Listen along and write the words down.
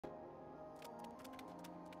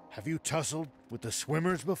Have you tussled with the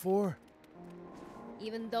swimmers before?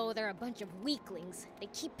 Even though they're a bunch of weaklings, they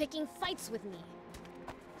keep picking fights with me.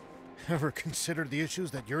 Ever considered the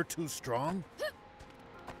issues that you're too strong?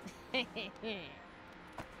 It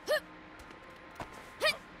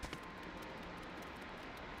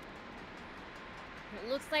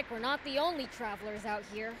looks like we're not the only travelers out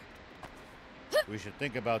here. We should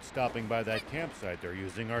think about stopping by that campsite they're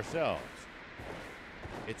using ourselves.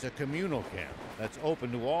 It's a communal camp that's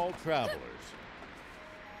open to all travelers.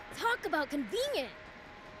 Talk about convenient!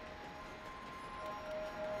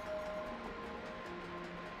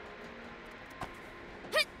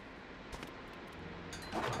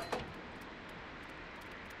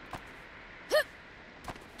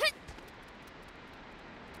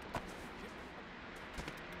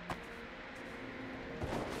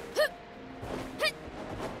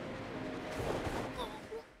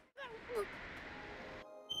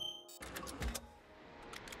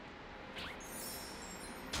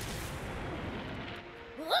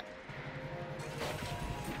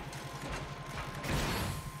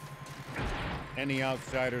 Any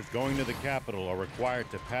outsiders going to the capital are required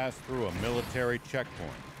to pass through a military checkpoint.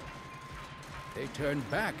 They turn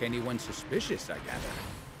back anyone suspicious, I gather.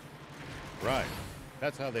 Right.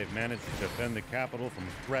 That's how they've managed to defend the capital from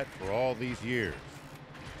threat for all these years.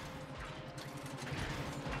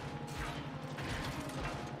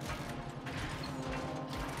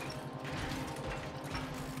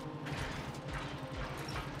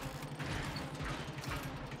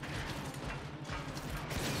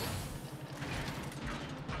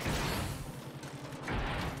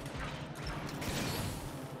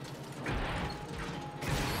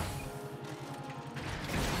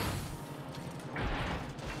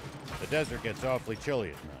 The desert gets awfully chilly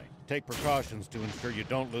at night. Take precautions to ensure you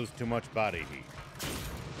don't lose too much body heat.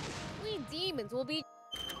 We demons will be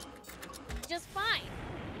just fine.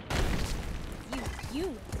 You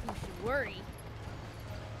humans who should worry.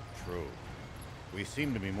 True. We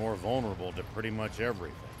seem to be more vulnerable to pretty much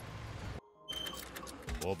everything.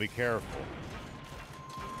 We'll be careful.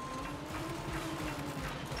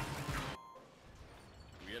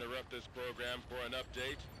 We interrupt this program for an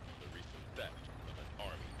update on the recent theft of an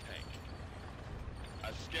army tank.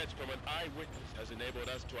 A sketch from an eyewitness has enabled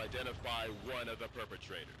us to identify one of the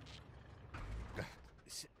perpetrators.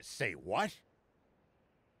 Say what?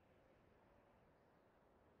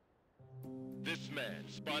 This man,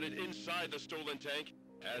 spotted inside the stolen tank,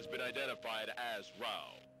 has been identified as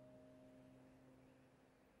Rao.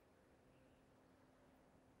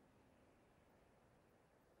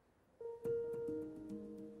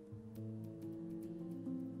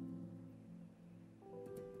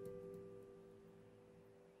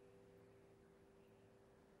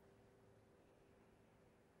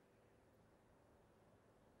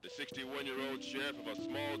 The 61-year-old sheriff of a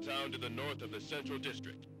small town to the north of the Central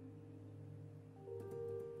District.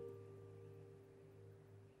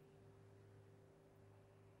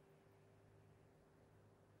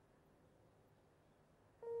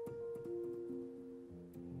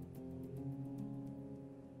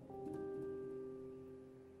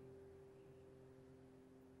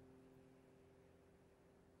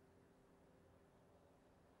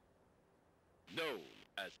 Known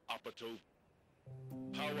as Apato.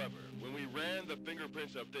 However, when we ran the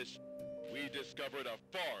fingerprints of this, we discovered a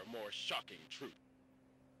far more shocking truth.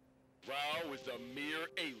 Rao is a mere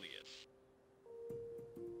alias.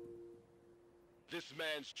 This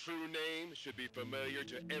man's true name should be familiar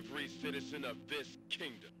to every citizen of this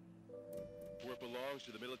kingdom, for it belongs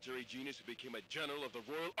to the military genius who became a general of the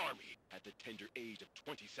Royal Army at the tender age of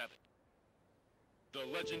 27. The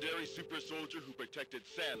legendary super soldier who protected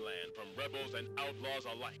Sandland from rebels and outlaws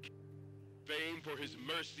alike. Famed for his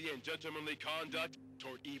mercy and gentlemanly conduct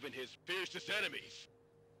toward even his fiercest enemies.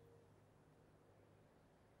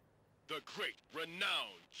 The great,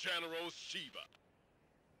 renowned General Shiva.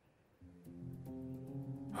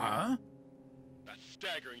 Huh? A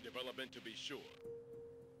staggering development, to be sure.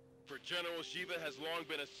 For General Shiva has long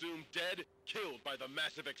been assumed dead, killed by the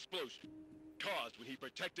massive explosion caused when he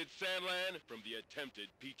protected Sandland from the attempted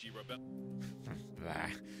Peachy rebellion.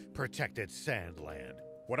 Protected Sandland.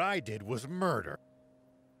 What I did was murder.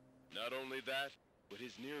 Not only that, but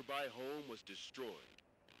his nearby home was destroyed.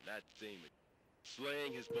 And that same,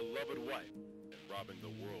 slaying his beloved wife and robbing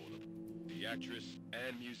the world of the actress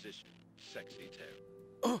and musician, Sexy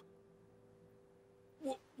Terry.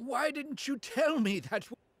 Why didn't you tell me that?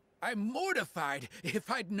 I'm mortified. If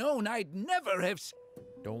I'd known, I'd never have...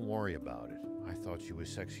 Don't worry about it. I thought she was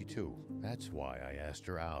sexy too. That's why I asked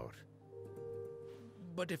her out.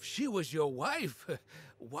 But if she was your wife,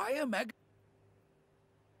 why am I...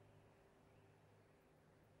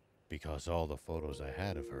 Because all the photos I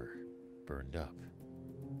had of her burned up.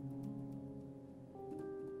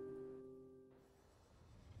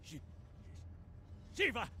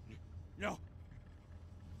 Shiva! No!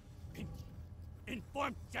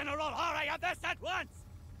 Inform General Hari of this at once!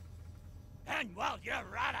 And while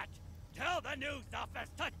you're at it, tell the news office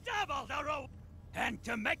to double the reward! And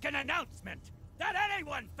to make an announcement that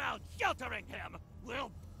anyone found sheltering him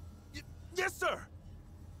will... Yes, sir!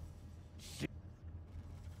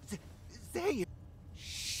 Say it!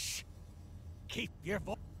 Shh! Keep your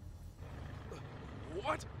voice...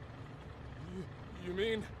 What? You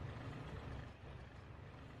mean...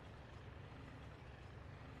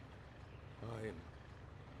 I am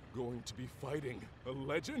going to be fighting a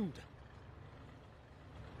legend?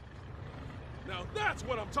 Now that's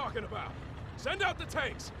what I'm talking about! Send out the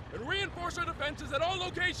tanks and reinforce our defenses at all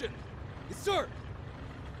locations! Yes, sir!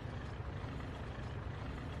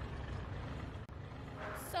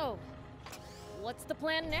 So, what's the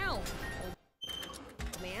plan now,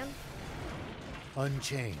 man?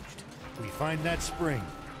 Unchanged. We find that spring,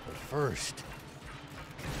 but first...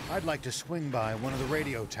 I'd like to swing by one of the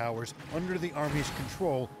radio towers under the Army's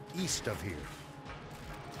control east of here.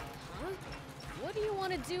 Huh? What do you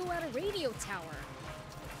want to do at a radio tower?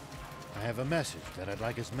 I have a message that I'd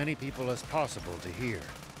like as many people as possible to hear.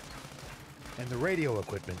 And the radio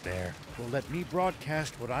equipment there will let me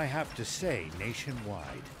broadcast what I have to say nationwide.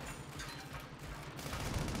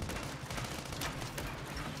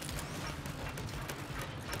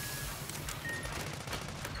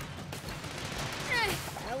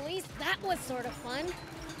 At least that was sort of fun.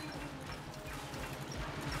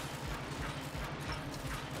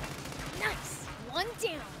 Nice! One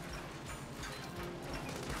down.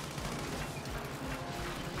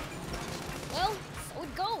 Well, so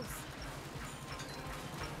it goes.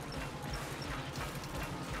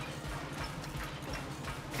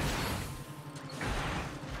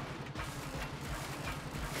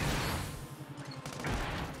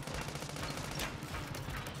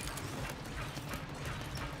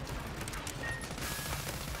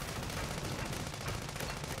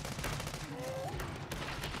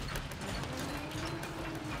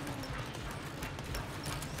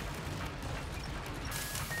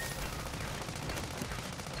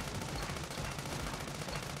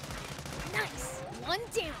 Nice! One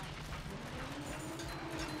down.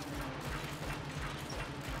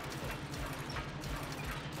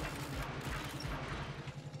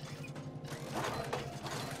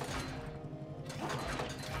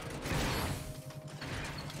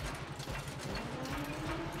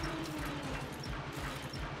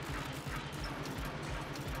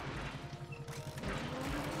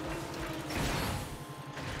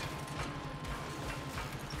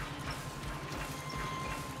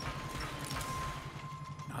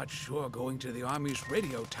 Not sure going to the Army's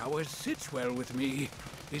radio tower sits well with me.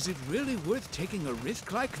 Is it really worth taking a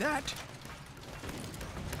risk like that?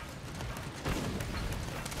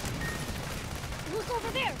 Look over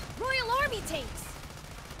there! Royal Army tanks!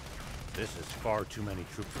 This is far too many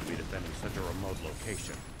troops to be defending such a remote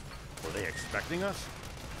location. Were they expecting us?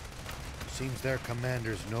 Seems their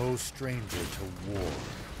commander's no stranger to war.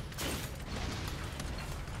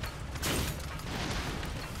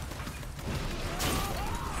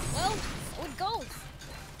 Well, so it goes.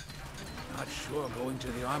 Not sure going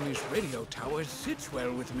to the Army's radio tower sits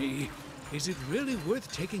well with me. Is it really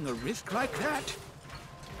worth taking a risk like that?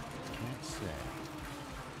 Can't say.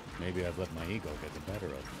 Maybe I've let my ego get the better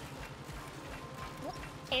of me.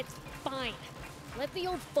 It's fine. Let the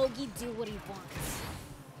old fogey do what he wants.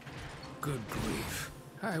 Good grief.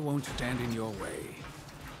 I won't stand in your way.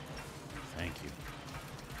 Thank you.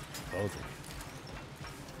 Both of you.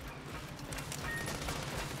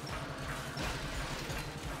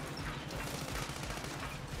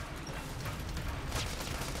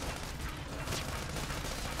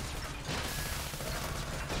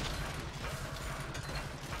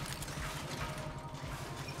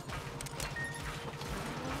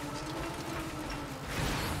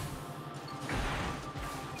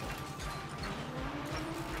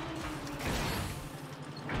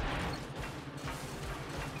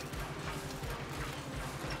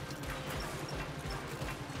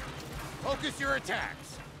 Focus your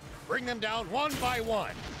attacks. Bring them down one by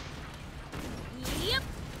one. Yep.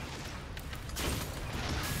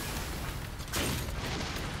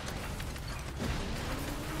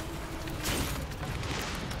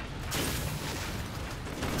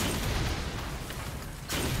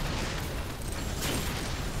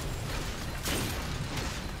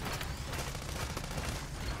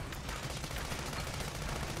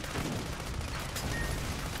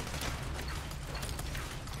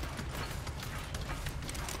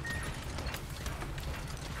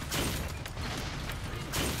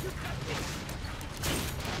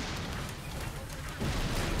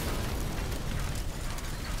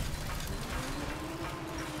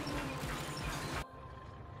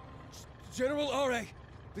 General Rao,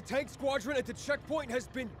 the tank squadron at the checkpoint has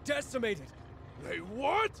been decimated. They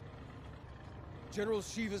what? General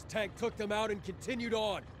Shiva's tank took them out and continued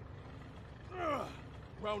on. Ugh.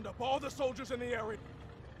 Round up all the soldiers in the area.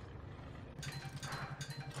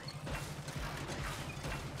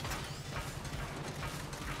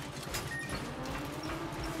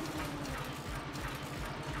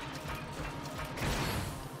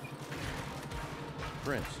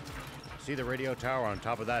 Prince, see the radio tower on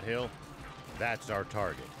top of that hill? That's our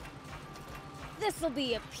target. This'll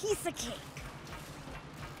be a piece of cake.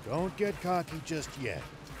 Don't get cocky just yet.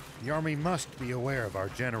 The army must be aware of our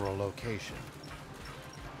general location.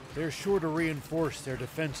 They're sure to reinforce their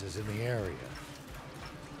defenses in the area.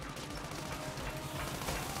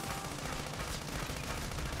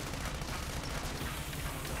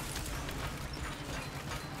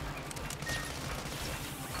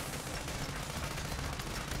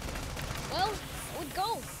 Well, so it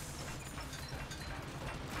goes.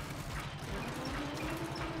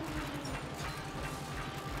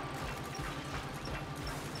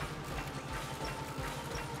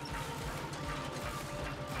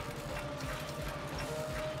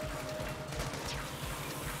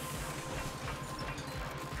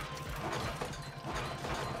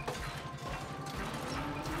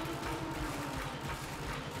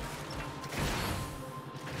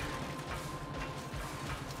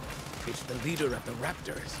 It's the leader of the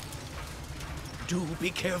Raptors. Do be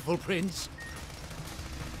careful, Prince.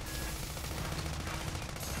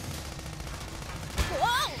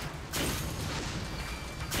 Whoa!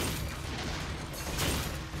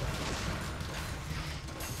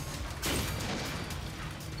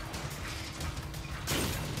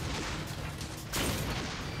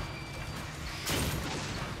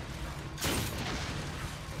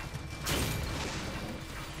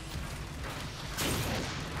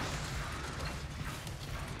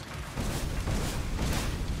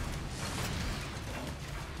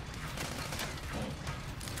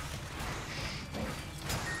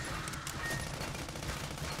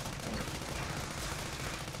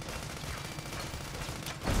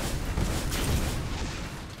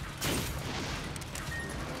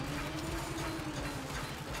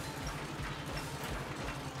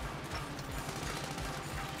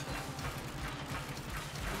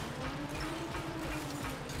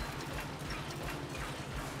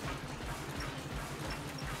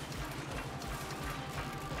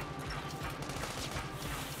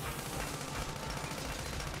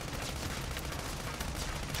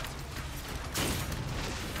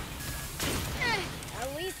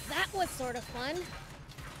 At least that was sort of fun.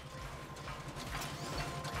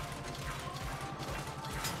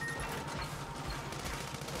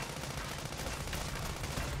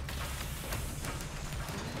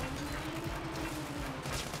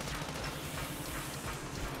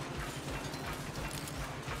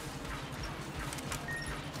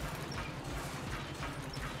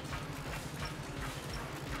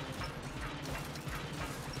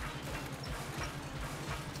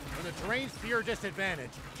 When the terrain's to your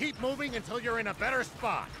disadvantage, keep moving until you're in a better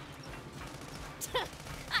spot.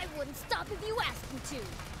 I wouldn't stop if you asked me to.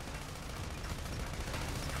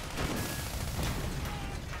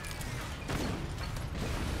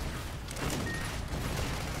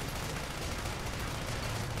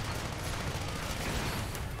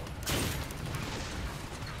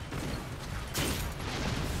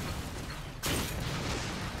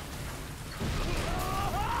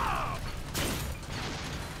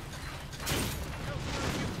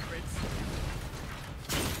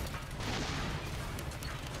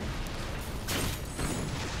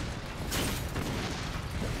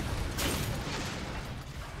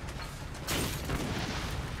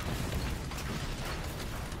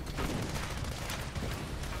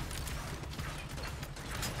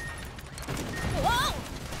 Whoa!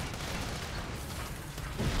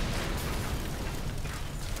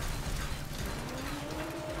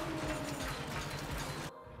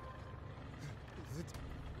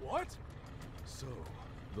 What? So,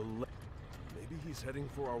 maybe he's heading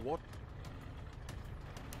for our what?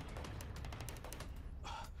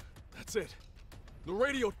 That's it. The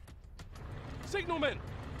radio. Signalman!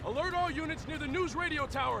 Alert all units near the news radio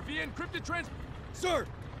tower via encrypted Sir!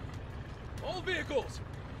 All vehicles!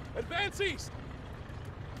 Advance east!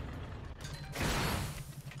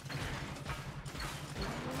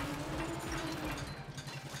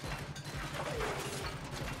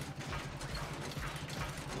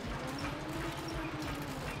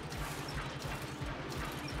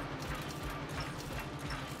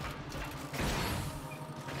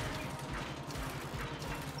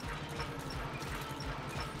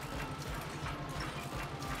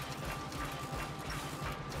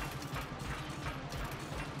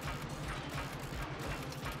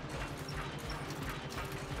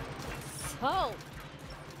 Oh,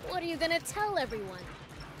 what are you gonna tell everyone?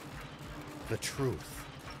 The truth,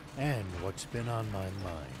 and what's been on my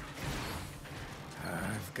mind.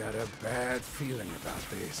 I've got a bad feeling about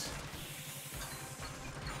this.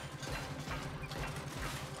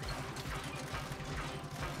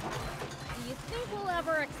 Do you think we'll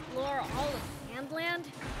ever explore all of Sandland?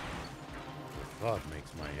 The thought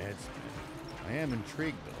makes my head spin. I am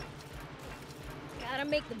intrigued, though. Gotta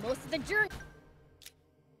make the most of the journey.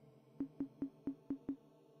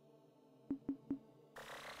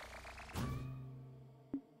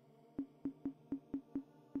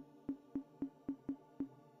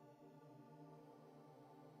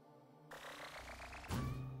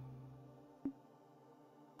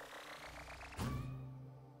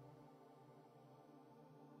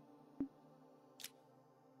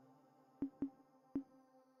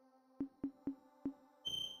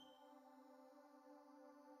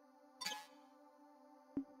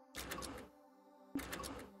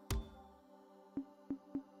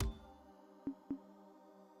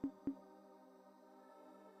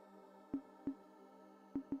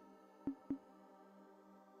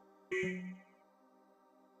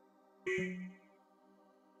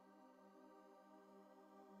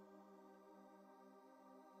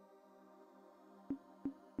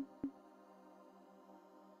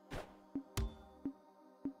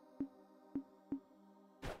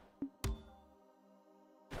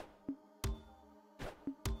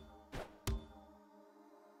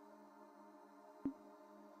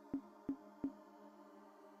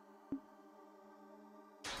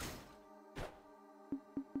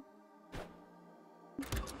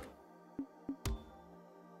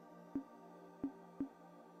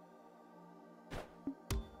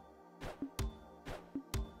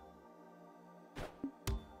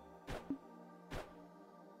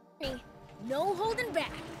 No holding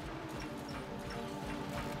back.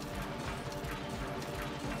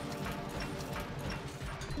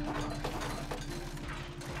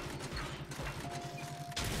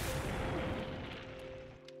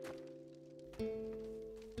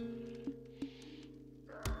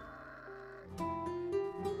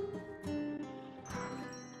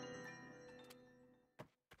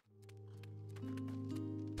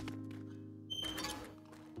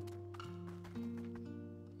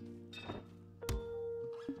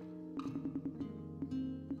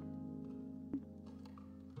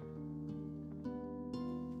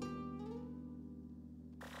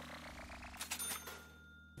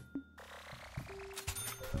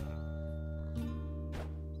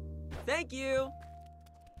 Thank you!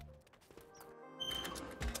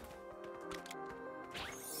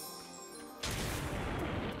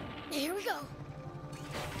 Here we go.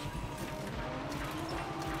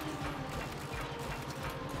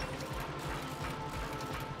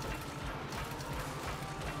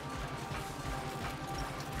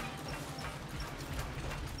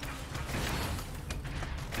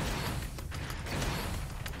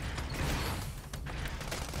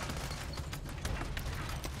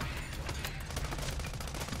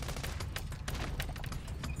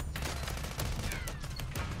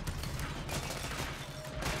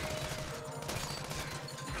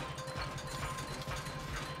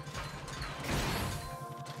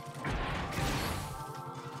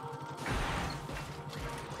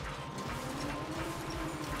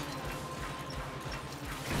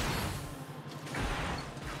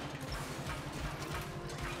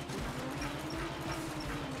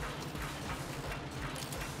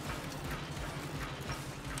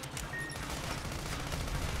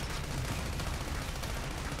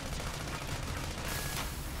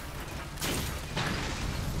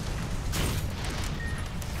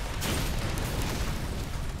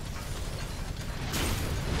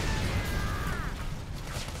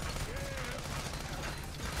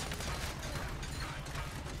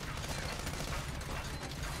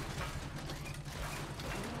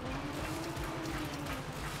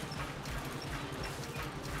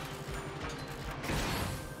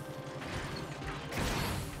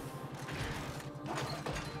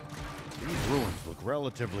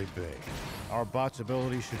 Relatively big. Our bot's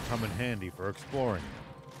ability should come in handy for exploring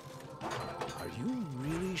them. Are you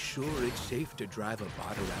really sure it's safe to drive a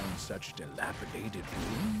bot around such dilapidated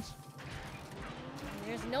ruins?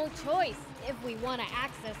 There's no choice if we want to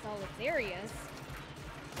access all its areas.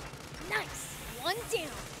 Nice! One down!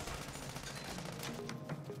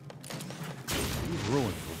 These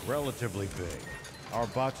ruins look relatively big. Our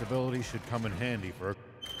bot's ability should come in handy for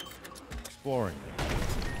exploring them.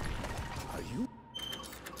 Are you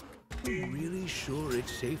really sure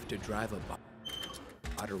it's safe to drive a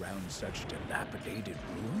bot around such dilapidated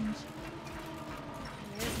ruins?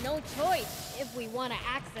 There's no choice if we want to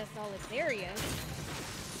access all its areas.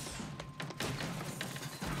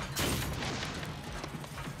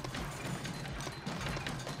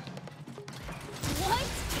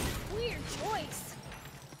 What? Weird choice.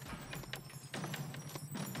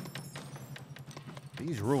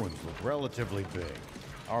 These ruins look relatively big.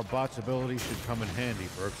 Our bot's ability should come in handy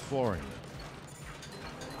for exploring them.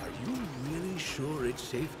 Are you really sure it's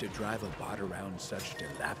safe to drive a bot around such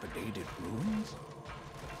dilapidated ruins?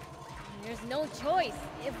 There's no choice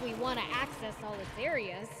if we want to access all its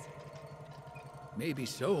areas. Maybe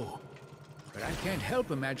so. But I can't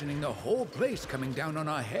help imagining the whole place coming down on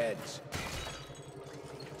our heads.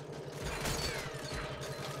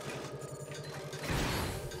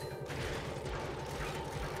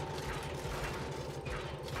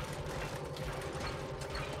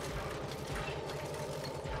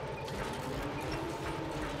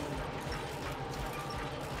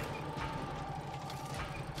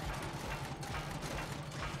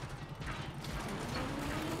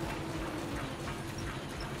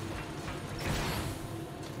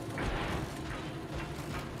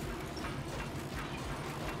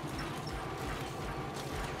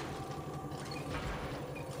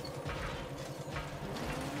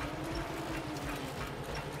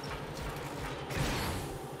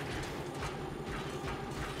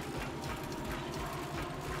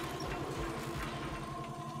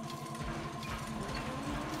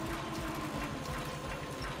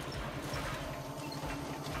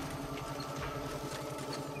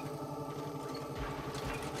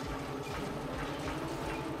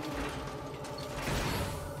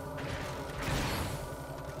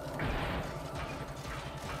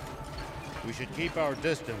 We should keep our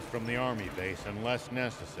distance from the army base unless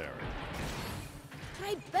necessary.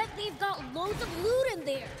 I bet they've got loads of loot in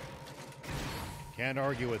there. Can't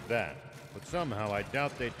argue with that, but somehow I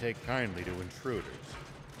doubt they'd take kindly to intruders.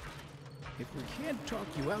 If we can't talk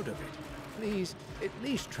you out of it, please at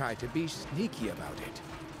least try to be sneaky about it.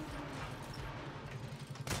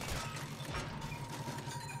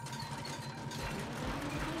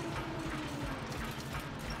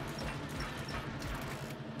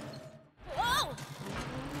 Whoa!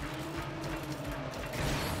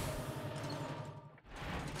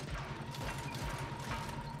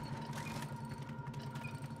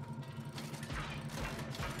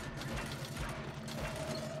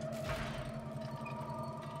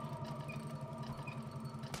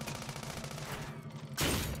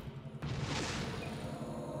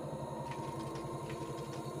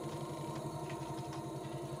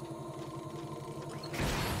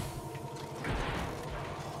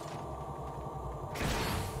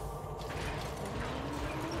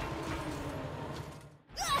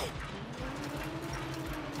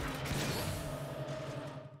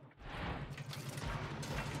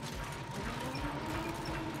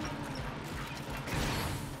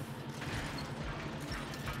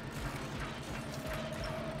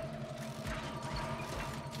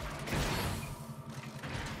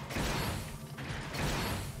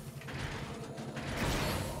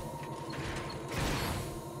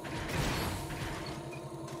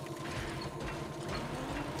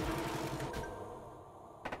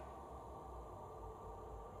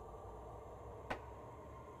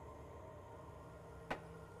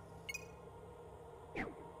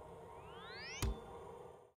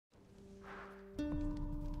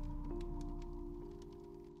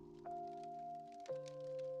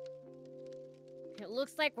 It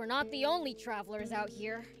looks like we're not the only travelers out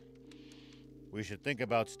here. We should think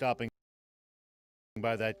about stopping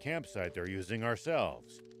by that campsite they're using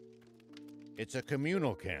ourselves. It's a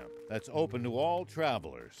communal camp that's open to all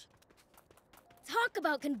travelers. Talk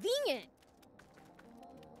about convenient!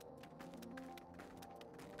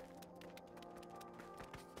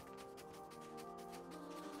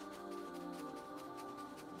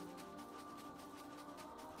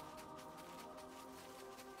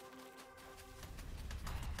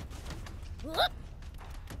 Whoop!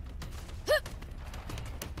 Hup!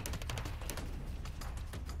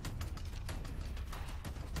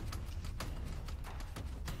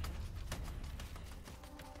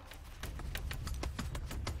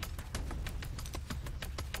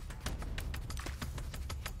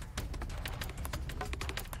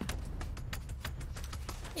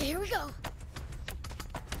 Here we go.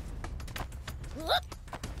 Whoop!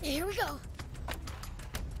 Here we go.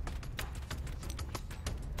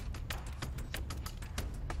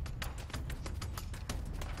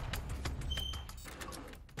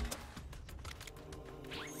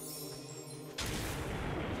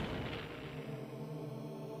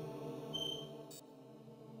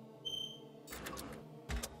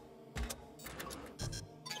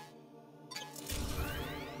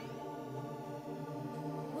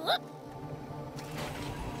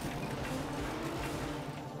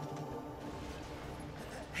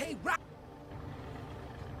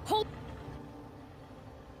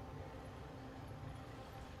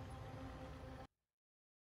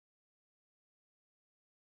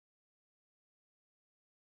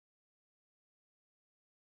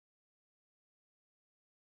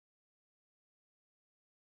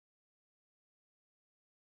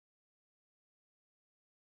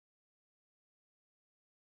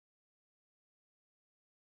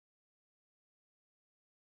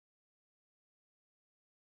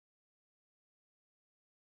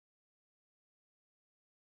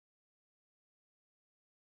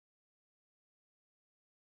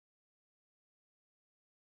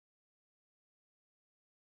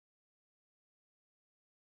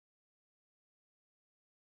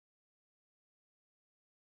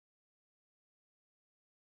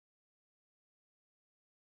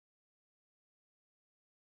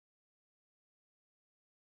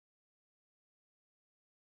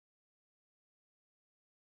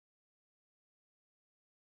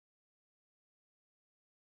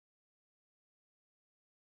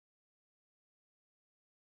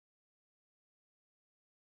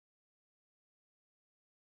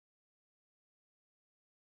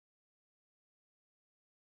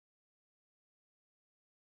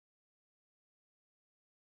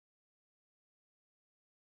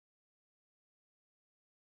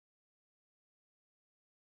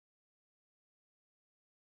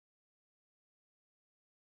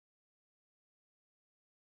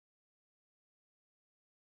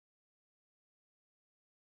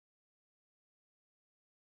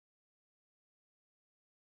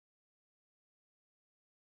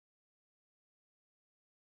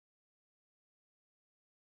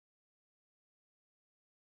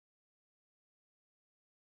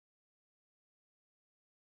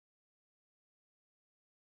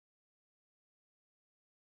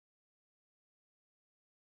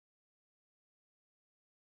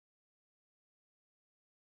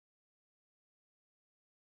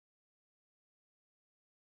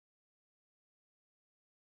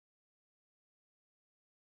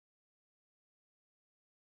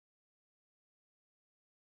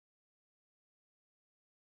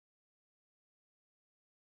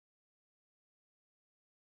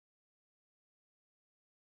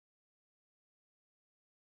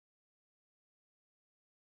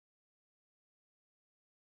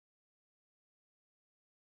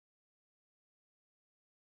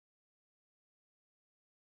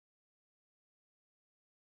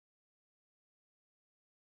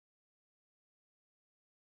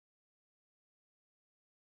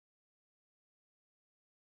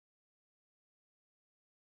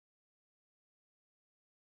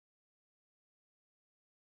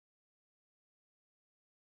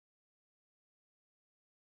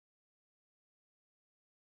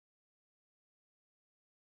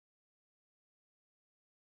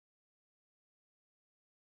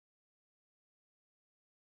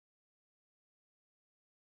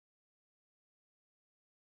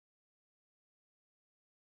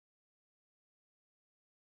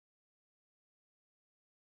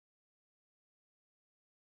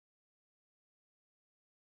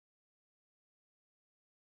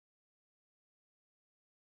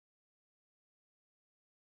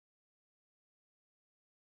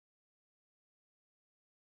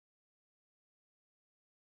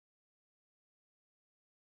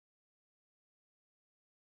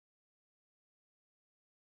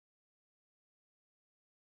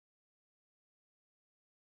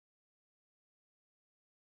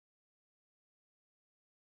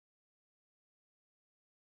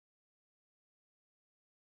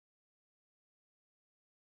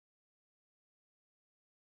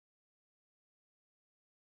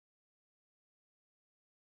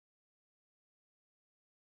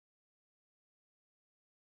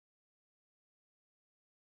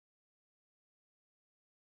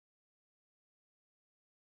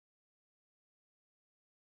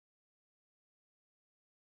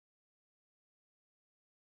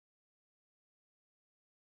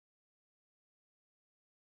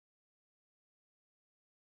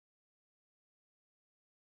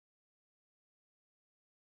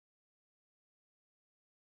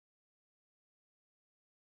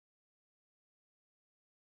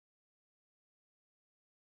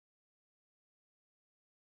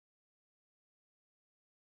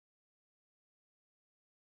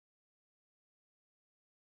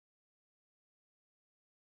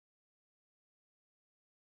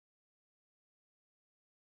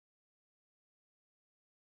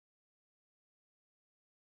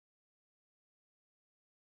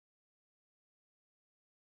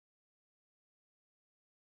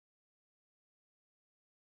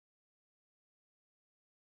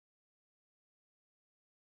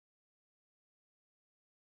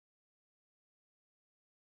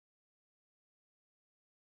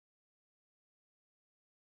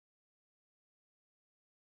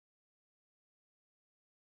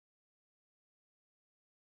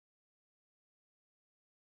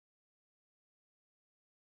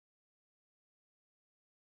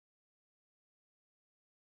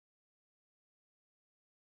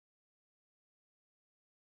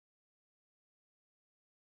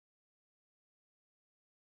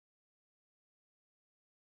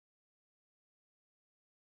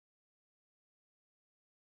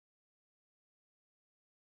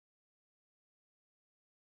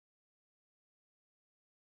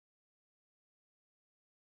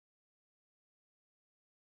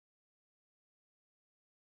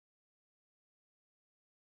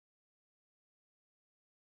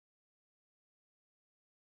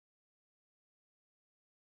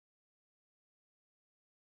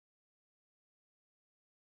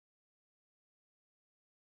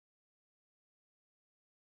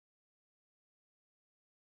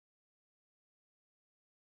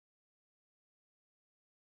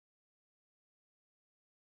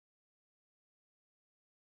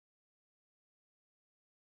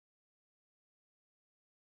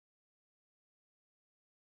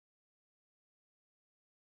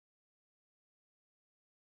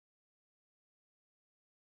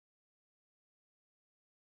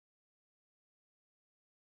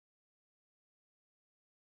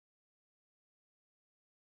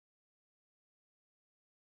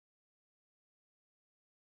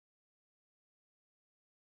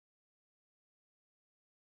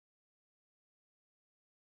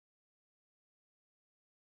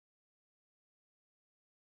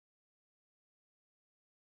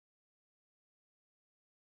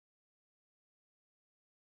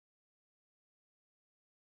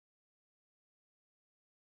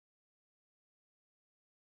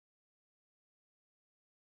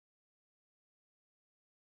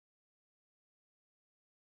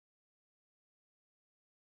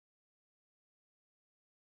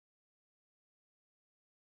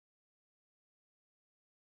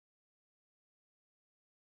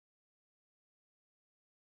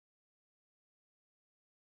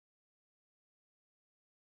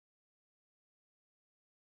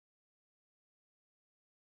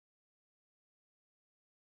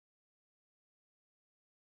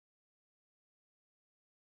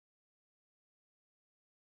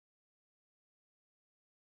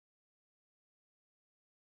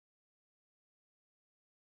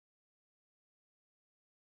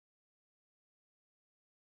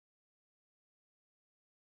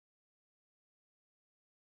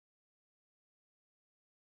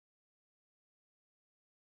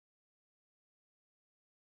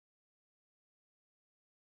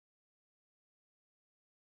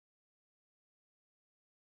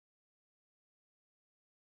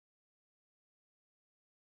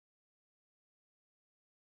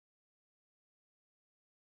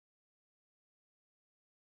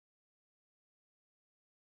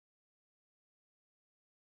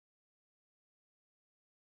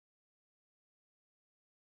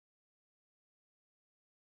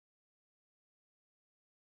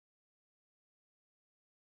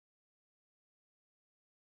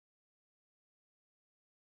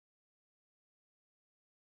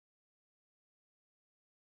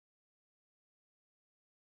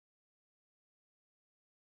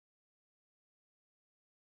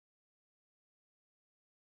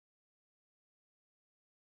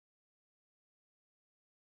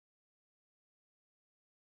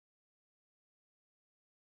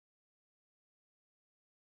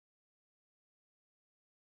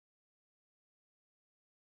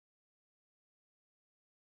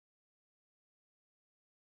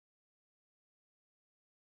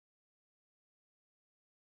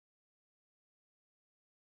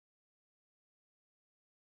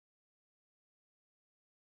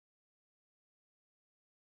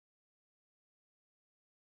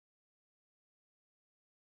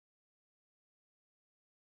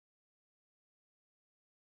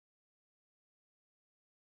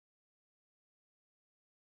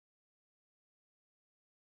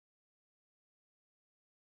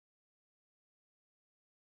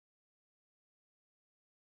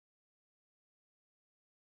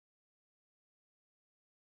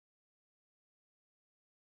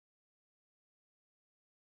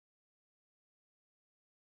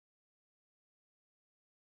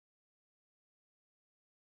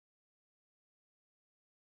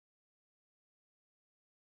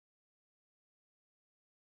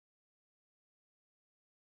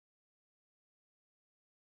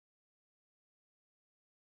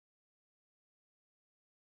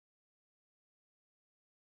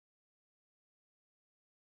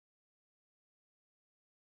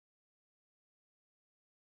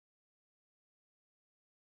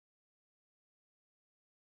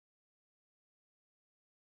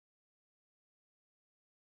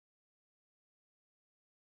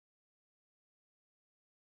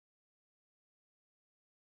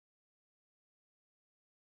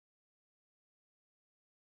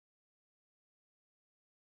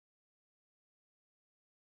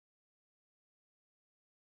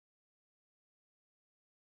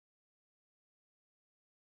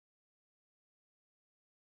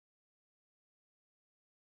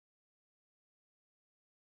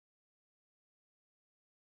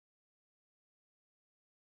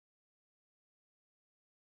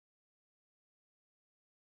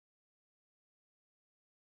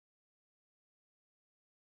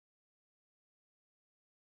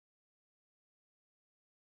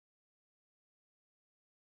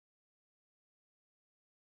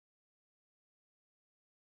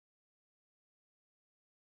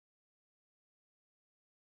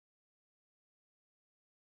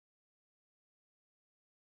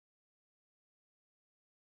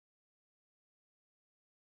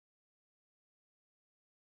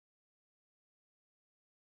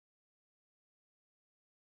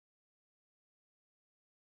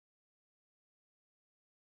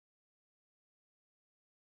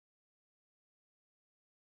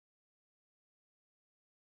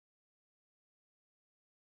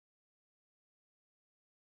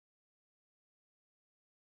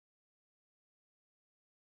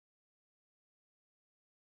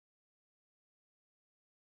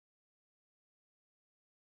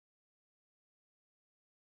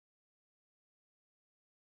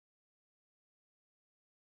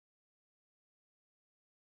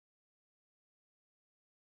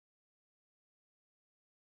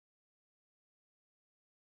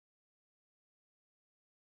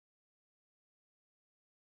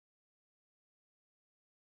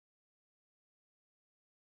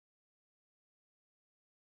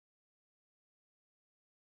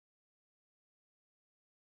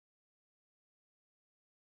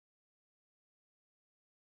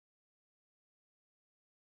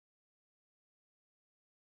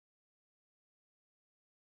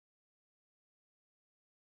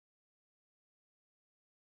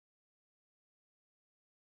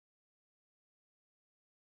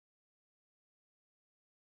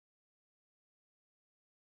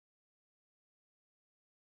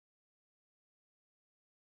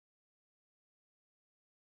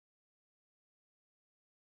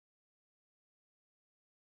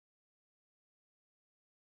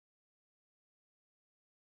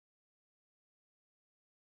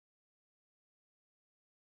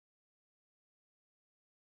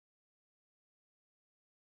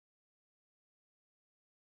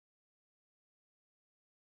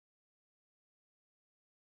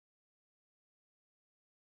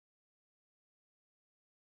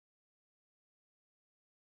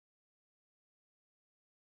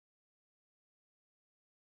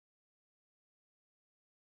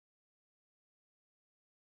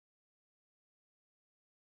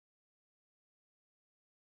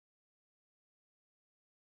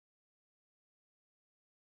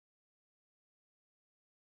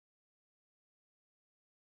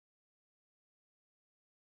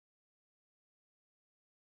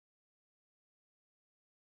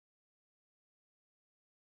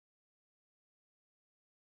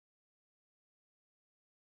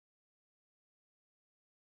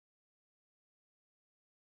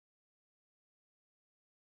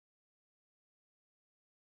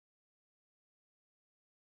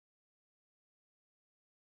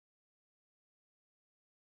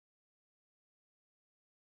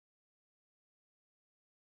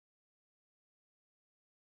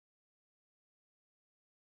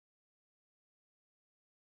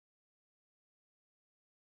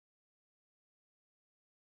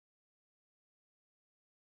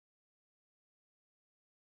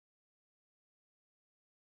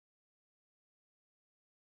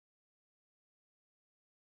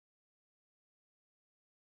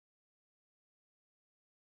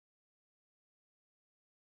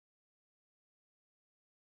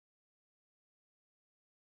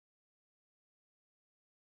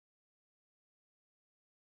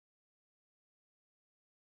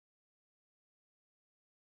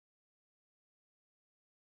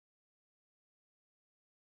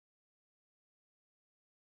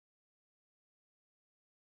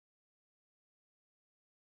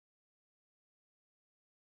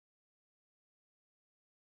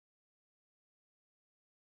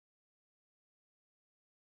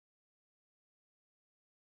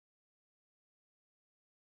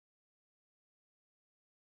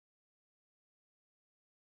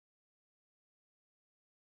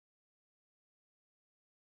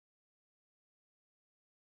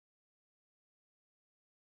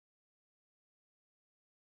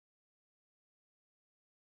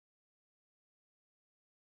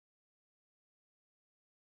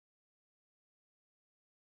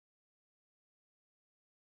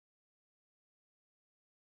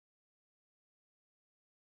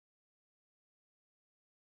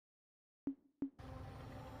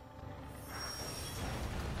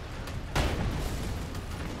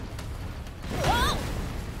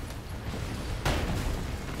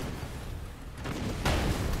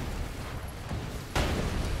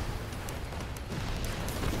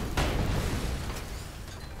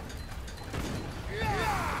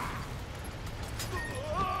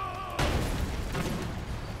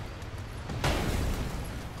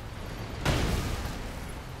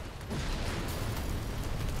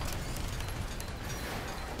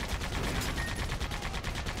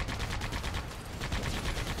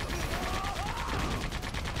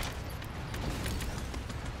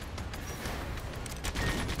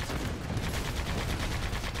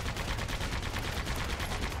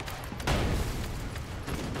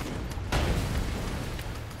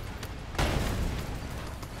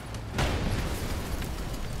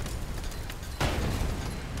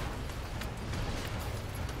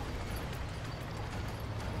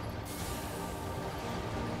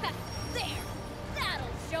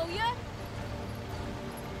 ya?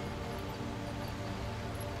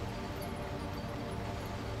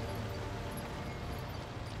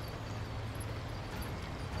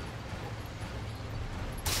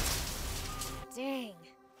 Dang,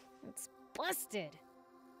 it's busted.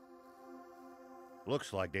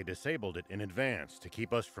 Looks like they disabled it in advance to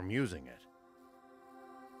keep us from using it.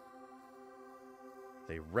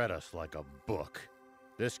 They read us like a book.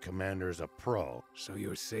 This commander's a pro. So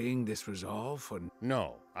you're saying this was all for...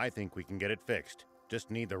 No, I think we can get it fixed.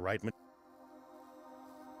 Just need the right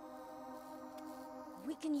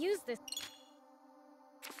We can use this.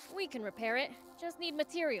 We can repair it. Just need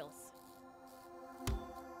materials.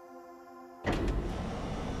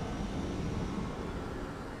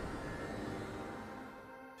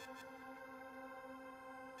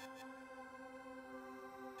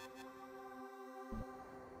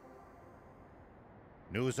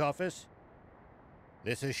 News office?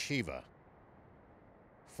 This is Shiva.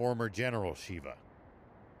 Former General Shiva.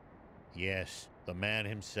 Yes, the man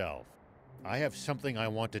himself. I have something I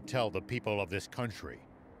want to tell the people of this country,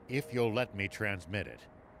 if you'll let me transmit it.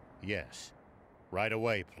 Yes. Right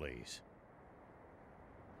away, please.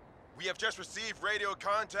 We have just received radio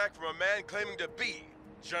contact from a man claiming to be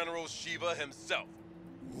General Shiva himself.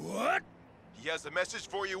 What? He has a message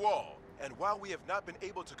for you all, and while we have not been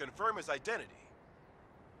able to confirm his identity,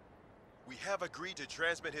 we have agreed to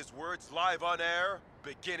transmit his words live on air,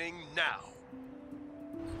 beginning now.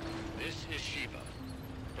 This is Shiva.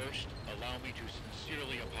 First, allow me to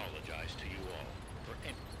sincerely apologize to you all for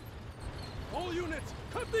any... All units,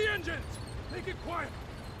 cut the engines! Make it quiet!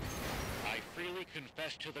 I freely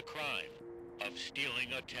confess to the crime of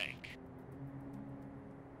stealing a tank.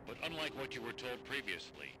 But unlike what you were told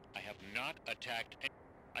previously, I have not attacked any...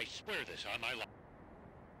 I swear this on my life.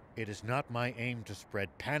 It is not my aim to spread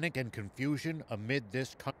panic and confusion amid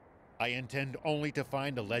this I intend only to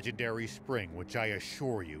find a legendary spring, which I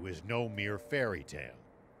assure you is no mere fairy tale.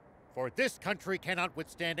 For this country cannot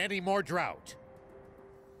withstand any more drought.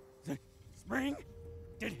 Spring?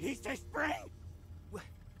 Did he say spring?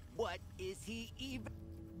 What is he even?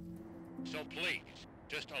 So please,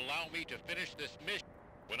 just allow me to finish this mission.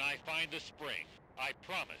 When I find the spring, I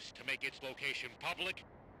promise to make its location public.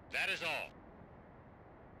 That is all.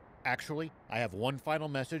 Actually, I have one final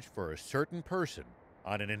message for a certain person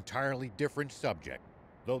on an entirely different subject.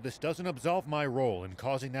 Though this doesn't absolve my role in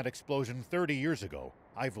causing that explosion 30 years ago,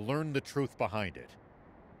 I've learned the truth behind it.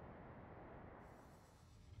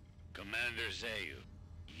 Commander Zayu,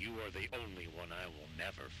 you are the only one I will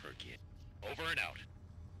never forget. Over and out.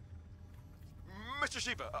 Mr.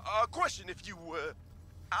 Shiva, a question if you,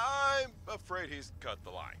 I'm afraid he's cut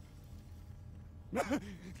the line.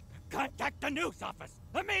 Contact the news office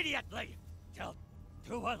immediately!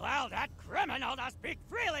 To allow that criminal to speak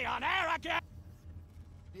freely on air again!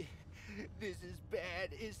 This is bad,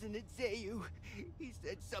 isn't it, Zayu? He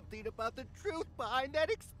said something about the truth behind that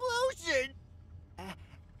explosion!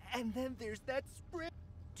 And then there's that spring.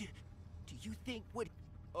 Do you think what...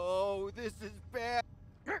 Oh, this is bad.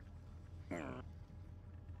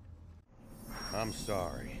 I'm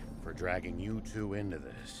sorry for dragging you two into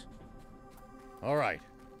this. All right,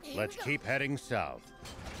 let's keep heading south.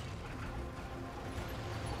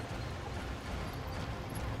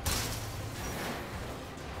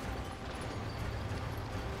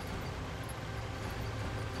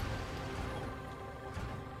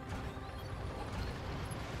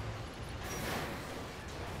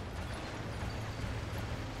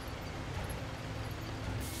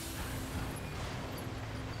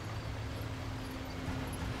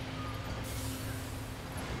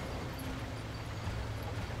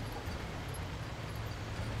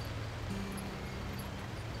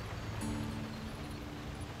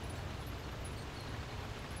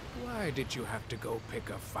 Why did you have to go pick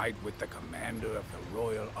a fight with the commander of the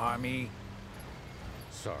Royal Army?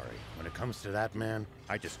 Sorry, when it comes to that man,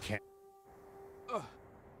 I just can't.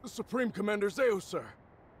 Supreme Commander Zayu, sir.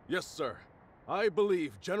 Yes, sir. I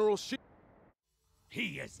believe General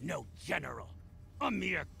He is no general. A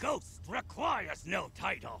mere ghost requires no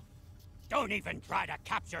title. Don't even try to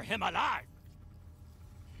capture him alive.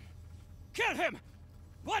 Kill him!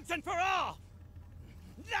 Once and for all!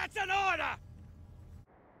 That's an order!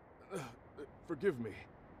 Forgive me,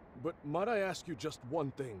 but might I ask you just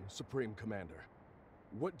one thing, Supreme Commander?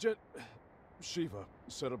 What Shiva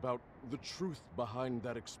said about the truth behind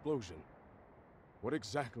that explosion. What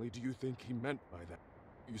exactly do you think he meant by that?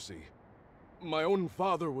 You see, my own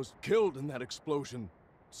father was killed in that explosion,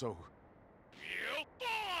 so... You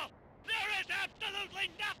fool! There is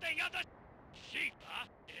absolutely nothing of the... Shiva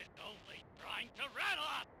is only trying to rattle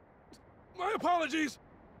us! My apologies!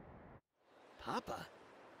 Papa?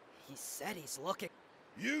 He said he's looking.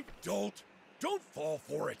 You dolt! Don't fall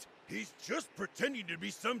for it! He's just pretending to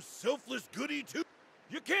be some selfless goody too.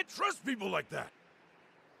 You can't trust people like that!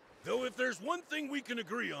 Though if there's one thing we can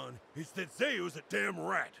agree on, it's that Zayo's a damn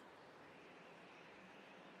rat.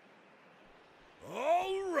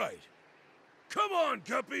 All right. Come on,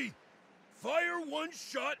 Guppy! Fire one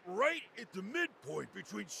shot right at the midpoint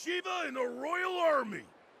between Shiva and the Royal Army!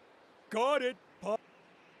 Got it, Pop.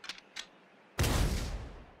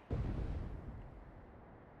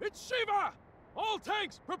 It's Shiva! All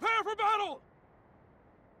tanks, prepare for battle!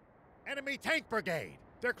 Enemy tank brigade!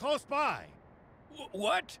 They're close by!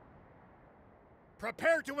 What?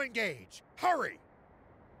 Prepare to engage! Hurry!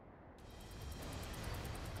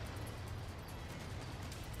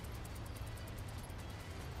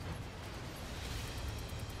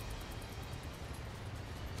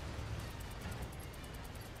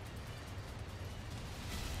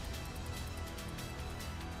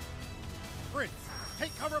 Prince,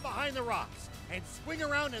 take cover behind the rocks and swing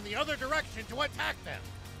around in the other direction to attack them.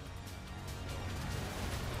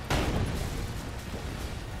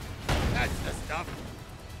 That's the stuff.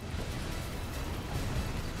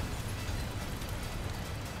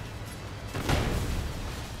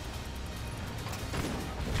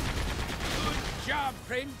 Good job,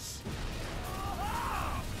 Prince.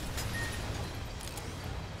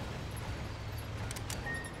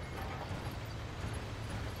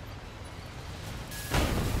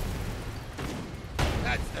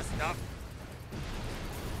 That's the stuff.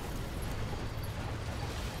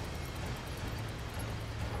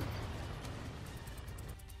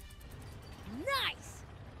 Nice!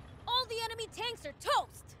 All the enemy tanks are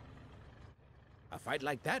toast! A fight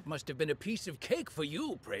like that must have been a piece of cake for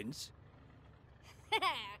you, Prince.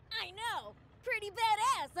 I know! Pretty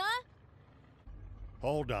badass, huh?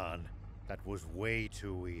 Hold on. That was way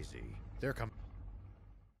too easy. They're coming.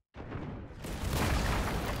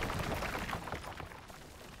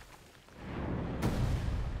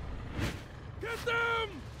 Get them!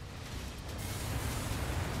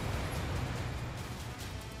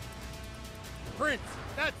 Prince,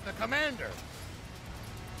 that's the commander!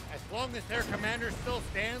 As long as their commander still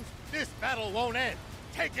stands, this battle won't end.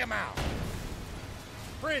 Take him out!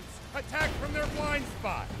 Prince, attack from their blind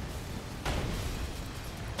spot!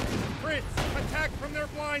 Prince, attack from their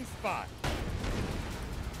blind spot!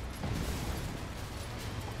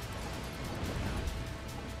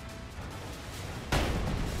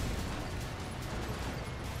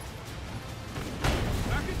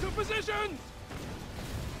 Back into positions!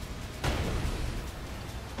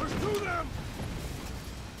 Pursue them!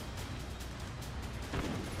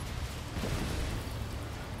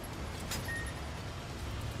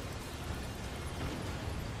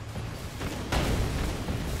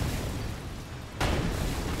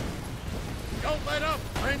 Don't let up,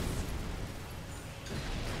 Prince!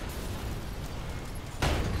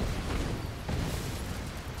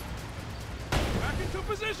 Back into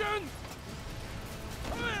position!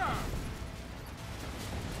 Fire!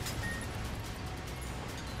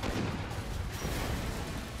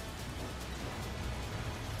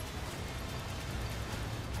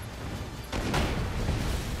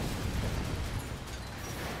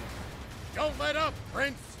 Don't let up,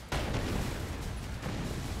 Prince!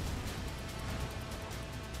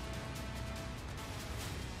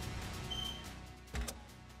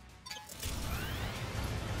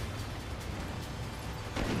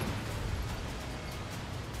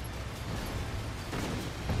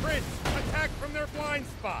 Prince, attack from their blind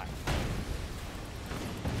spot!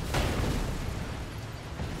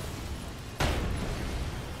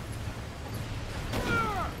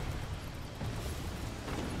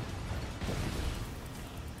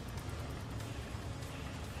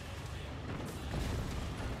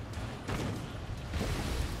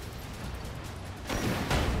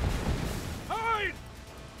 Hide!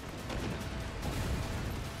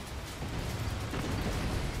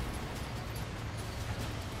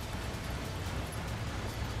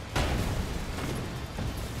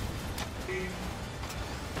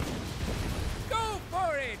 Go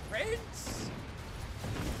for it, Prince!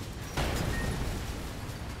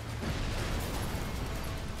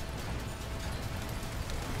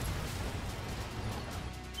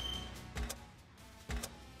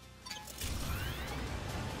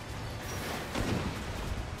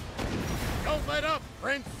 Don't let up,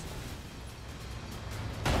 Prince!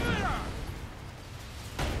 Fire!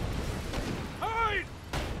 Hide!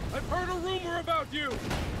 I've heard a rumor about you!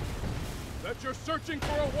 That you're searching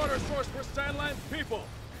for a water source for Sandland's people!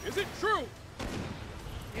 Is it true?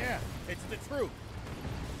 Yeah, it's the truth.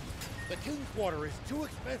 The King's water is too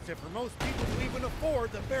expensive for most people to even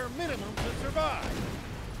afford the bare minimum to survive.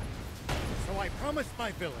 promised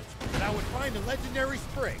my village that I would find a legendary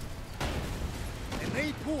spring. And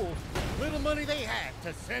they pooled the little money they had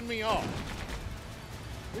to send me off.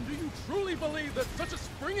 And do you truly believe that such a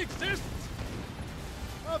spring exists?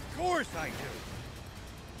 Of course I do.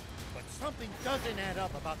 But something doesn't add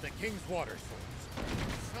up about the King's water source.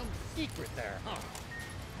 Some secret there, huh?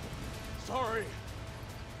 Sorry.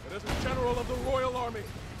 But as a general of the Royal Army,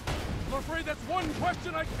 I'm afraid that's one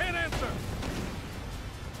question I can't answer.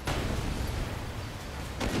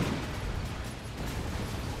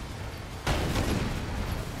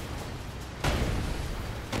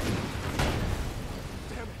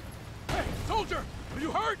 Damn it! Hey, soldier! Are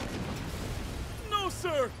you hurt? No,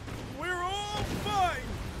 sir! We're all fine!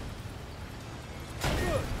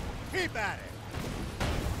 Good. Keep at it.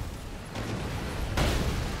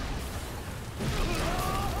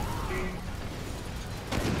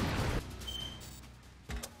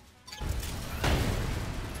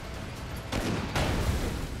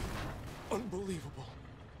 Unbelievable.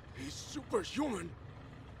 He's superhuman.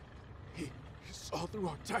 He saw through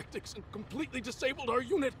our tactics and completely disabled our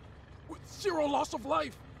unit with 0 loss of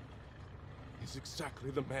life. He's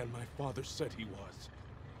exactly the man my father said he was.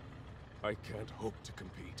 I can't hope to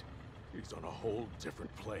compete. He's on a whole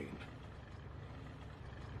different plane.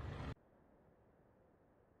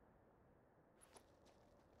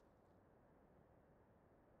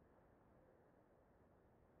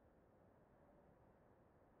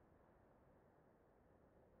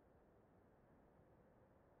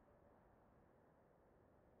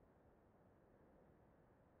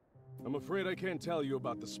 I'm afraid I can't tell you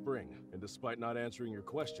about the spring, and despite not answering your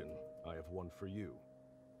question, I have one for you.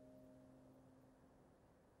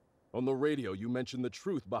 On the radio, you mentioned the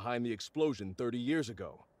truth behind the explosion 30 years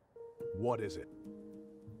ago. What is it?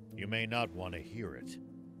 You may not want to hear it.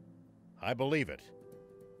 I believe it,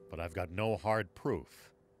 but I've got no hard proof.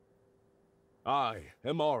 I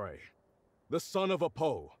am Are, the son of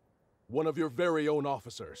Apo, one of your very own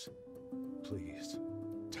officers. Please,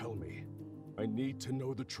 tell me. I need to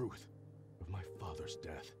know the truth of my father's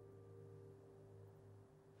death.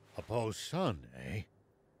 Apo's son, eh?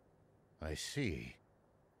 I see.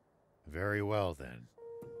 Very well, then.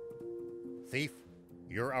 Thief,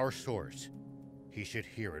 you're our source. He should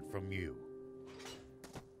hear it from you.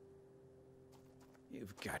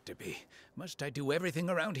 You've got to be. Must I do everything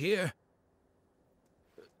around here?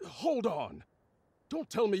 Hold on! Don't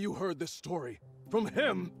tell me you heard this story from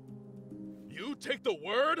him! You take the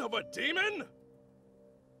word of a demon?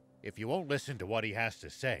 If you won't listen to what he has to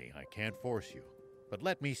say, I can't force you. But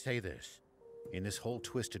let me say this. In this whole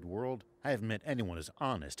twisted world, I haven't met anyone as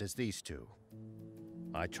honest as these two.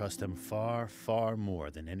 I trust them far, far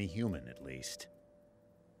more than any human, at least.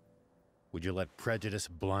 Would you let prejudice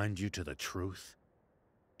blind you to the truth?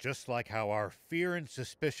 Just like how our fear and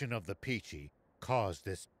suspicion of the Peachy caused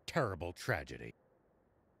this terrible tragedy.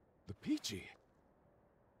 The Peachy?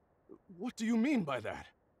 What do you mean by that?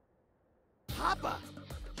 Papa!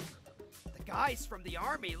 The guys from the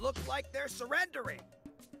army look like they're surrendering.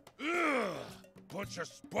 Ugh! Bunch of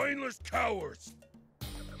spineless cowards!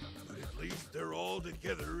 But at least they're all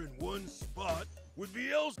together in one spot with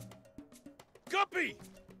Beelzebub. Guppy!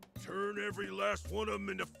 Turn every last one of them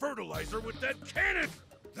into fertilizer with that cannon!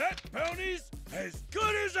 That bounty's as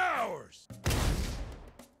good as ours!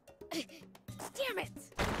 Damn it!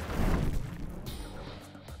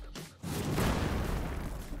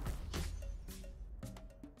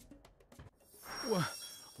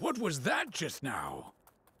 What was that just now?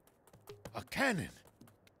 A cannon?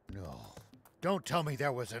 No. Don't tell me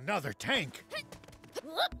there was another tank!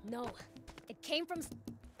 No. It came from...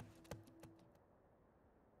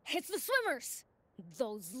 It's the swimmers!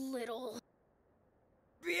 Those little...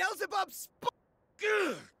 Beelzebub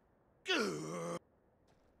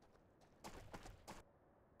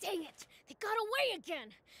Dang it! They got away again!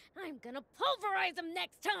 I'm gonna pulverize them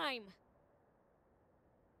next time!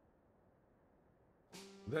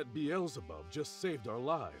 That Beelzebub just saved our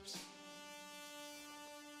lives.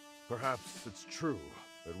 Perhaps it's true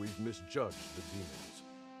that we've misjudged the demons.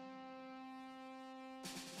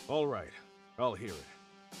 All right, I'll hear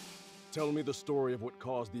it. Tell me the story of what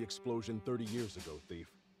caused the explosion 30 years ago, Thief.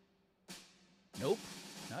 Nope,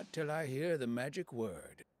 not till I hear the magic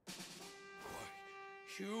word.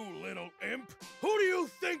 You little imp! Who do you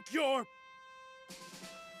think you're?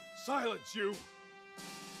 Silence, you!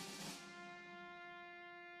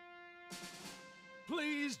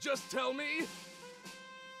 Please just tell me!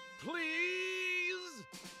 Please!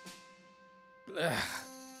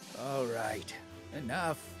 All right,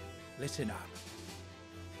 enough. Listen up.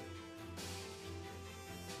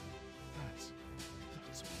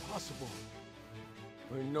 That's impossible.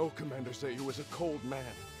 I know Commander Zayu is a cold man,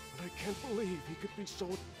 but I can't believe he could be so...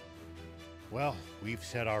 Well, we've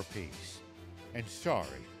said our piece. And sorry,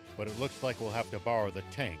 but it looks like we'll have to borrow the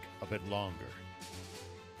tank a bit longer.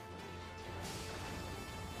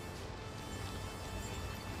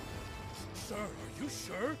 Sir, are you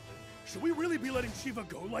sure? Should we really be letting Shiva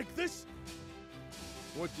go like this?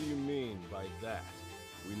 What do you mean by that?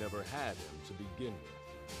 We never had him to begin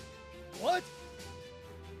with. What?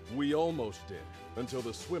 We almost did, until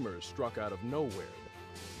the swimmers struck out of nowhere.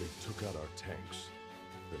 They took out our tanks,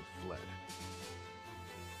 then fled.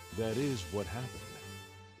 That is what happened,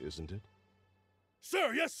 isn't it?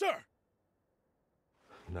 Sir, yes, sir!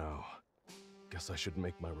 Now, guess I should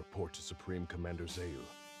make my report to Supreme Commander Zayu.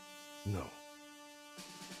 No.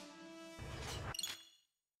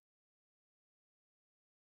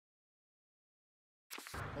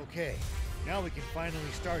 Okay, now we can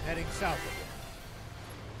finally start heading south again.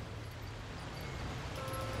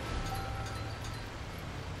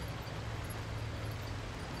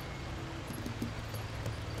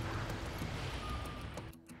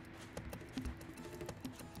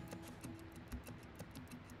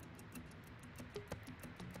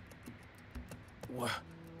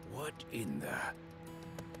 What in the...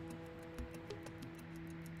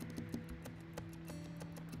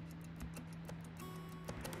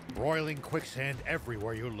 Broiling quicksand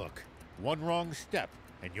everywhere you look. One wrong step,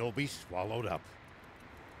 and you'll be swallowed up.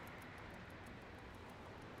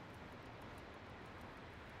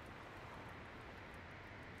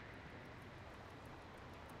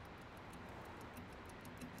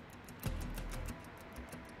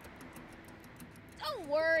 Don't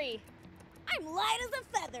worry. I'm light as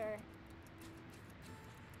a feather.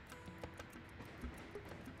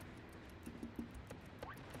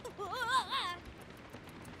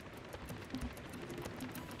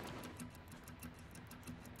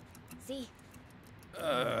 See?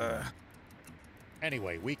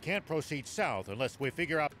 Anyway, we can't proceed south unless we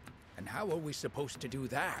figure out... And how are we supposed to do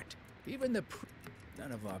that? Even the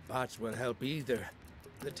None of our bots will help either.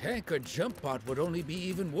 The tank or jump bot would only be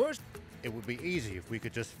even worse. It would be easy if we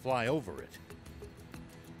could just fly over it.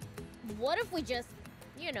 What if we just,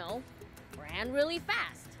 you know, ran really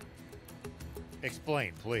fast?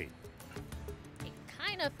 Explain, please. It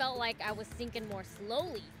kind of felt like I was sinking more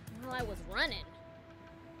slowly while I was running.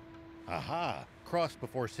 Aha! Cross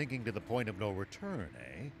before sinking to the point of no return,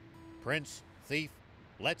 eh? Prince, Thief,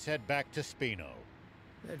 let's head back to Spino.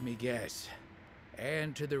 Let me guess.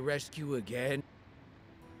 And to the rescue again?